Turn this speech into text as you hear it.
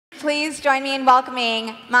please join me in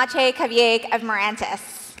welcoming Maciej Kwiek of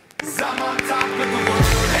Mirantis.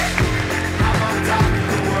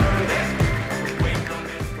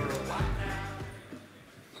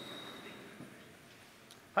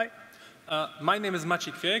 Hi, my name is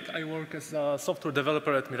Maciej Kwiek. I work as a software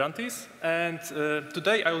developer at Mirantis, and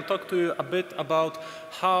today I will talk to you a bit about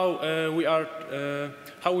how we are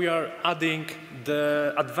adding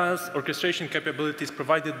the advanced orchestration capabilities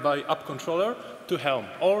provided by AppController to Helm,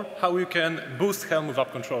 or how you can boost Helm with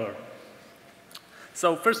AppController.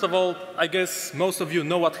 So first of all, I guess most of you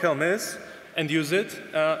know what Helm is and use it.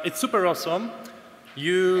 It's super awesome.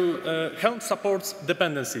 Helm supports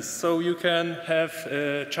dependencies, so you can have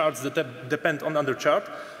charts that depend on another chart,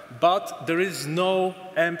 but there is no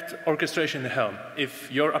amped orchestration in Helm.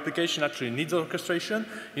 If your application actually needs orchestration,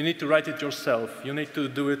 you need to write it yourself. You need to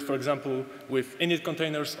do it, for example, with init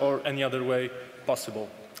containers or any other way possible.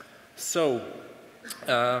 So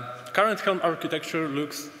current Helm architecture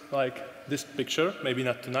looks like this picture, maybe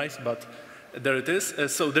not too nice, but there it is.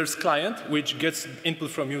 So there's client, which gets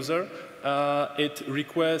input from user. It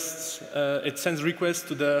sends requests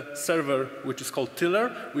to the server, which is called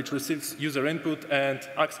tiller, which receives user input and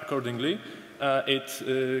acts accordingly.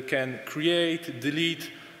 It can create,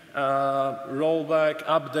 delete, rollback,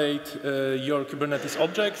 update your Kubernetes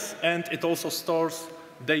objects, and it also stores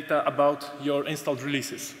data about your installed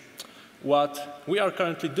releases. What we are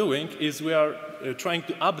currently doing is we are trying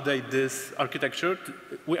to update this architecture.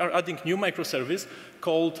 We are adding new microservice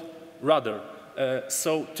called rudder.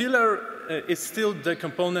 So tiller is still the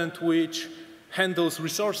component which handles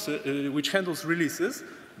resources, which handles releases,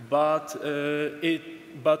 but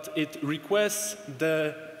it requests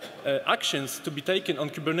the actions to be taken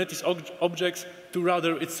on Kubernetes objects to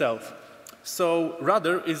rudder itself. So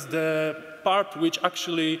rudder is the part which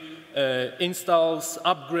actually installs,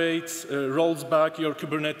 upgrades, rolls back your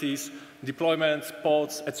Kubernetes deployments,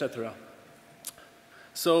 pods, etc.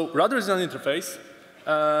 So rudder is an interface.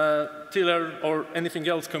 Tiller or anything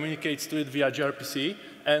else communicates to it via gRPC,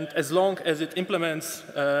 and as long as it implements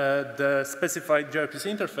the specified gRPC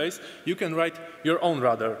interface, you can write your own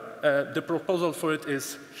rudder. The proposal for it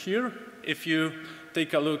is here. If you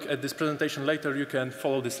take a look at this presentation later, you can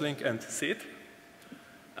follow this link and see it.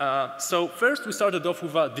 So first, we started off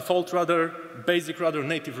with a default rudder, basic rudder,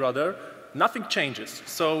 native rudder. Nothing changes.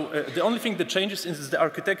 So the only thing that changes is the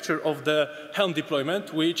architecture of the Helm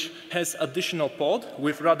deployment, which has additional pod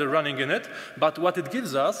with rudder running in it. But what it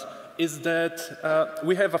gives us is that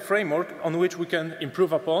we have a framework on which we can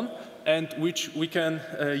improve upon and which we can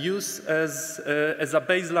use as a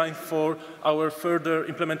baseline for our further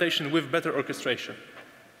implementation with better orchestration.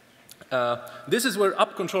 This is where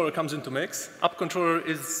AppController comes into mix. AppController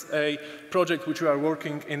is a project which we are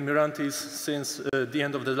working in Mirantis since the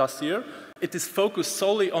end of the last year. It is focused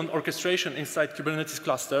solely on orchestration inside Kubernetes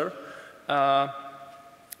cluster.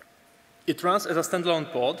 It runs as a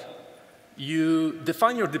standalone pod. You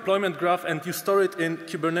define your deployment graph and you store it in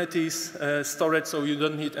Kubernetes storage, so you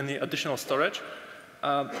don't need any additional storage.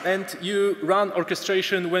 And you run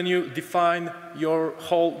orchestration when you define your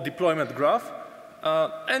whole deployment graph.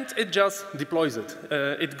 And it just deploys it.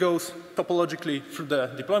 It goes topologically through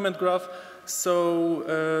the deployment graph so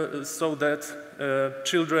that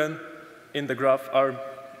children in the graph are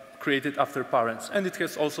created after parents. And it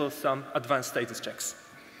has also some advanced status checks.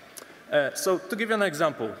 So to give you an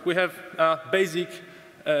example, we have a basic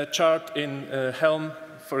chart in Helm,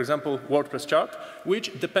 for example, WordPress chart,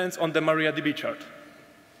 which depends on the MariaDB chart.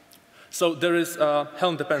 So there is a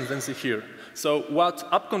Helm dependency here. So what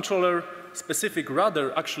AppController specific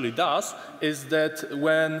rudder actually does is that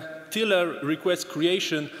when tiller requests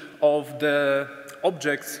creation of the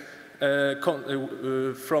objects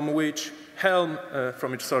from which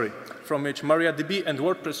MariaDB and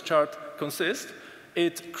WordPress chart consist,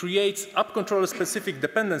 it creates AppController specific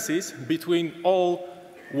dependencies between all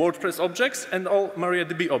WordPress objects and all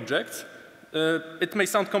MariaDB objects. It may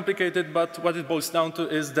sound complicated, but what it boils down to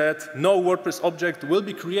is that no WordPress object will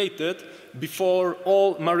be created before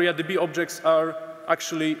all MariaDB objects are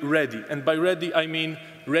actually ready. And by ready, I mean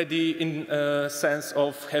ready in a sense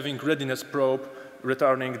of having readiness probe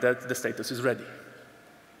returning that the status is ready.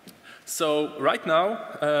 So right now,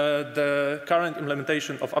 the current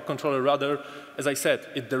implementation of AppController rudder, as I said,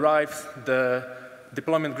 it derives the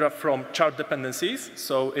deployment graph from chart dependencies.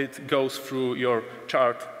 So it goes through your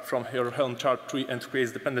chart from your Helm chart tree and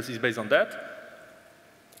creates dependencies based on that.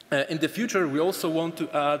 In the future, we also want to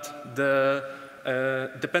add the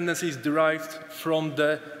dependencies derived from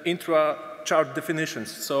the intra-chart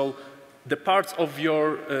definitions. So the parts of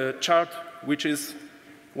your chart, which is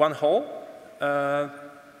one whole,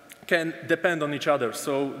 can depend on each other.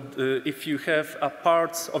 So if you have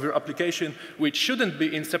parts of your application which shouldn't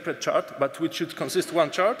be in separate chart, but which should consist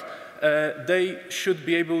one chart, they should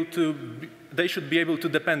be able to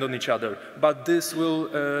depend on each other. But this will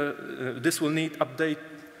need update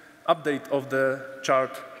of the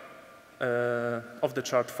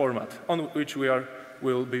chart format on which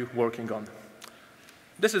will be working on.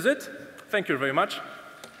 This is it. Thank you very much.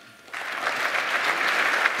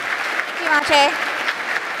 Thank you, Maciej.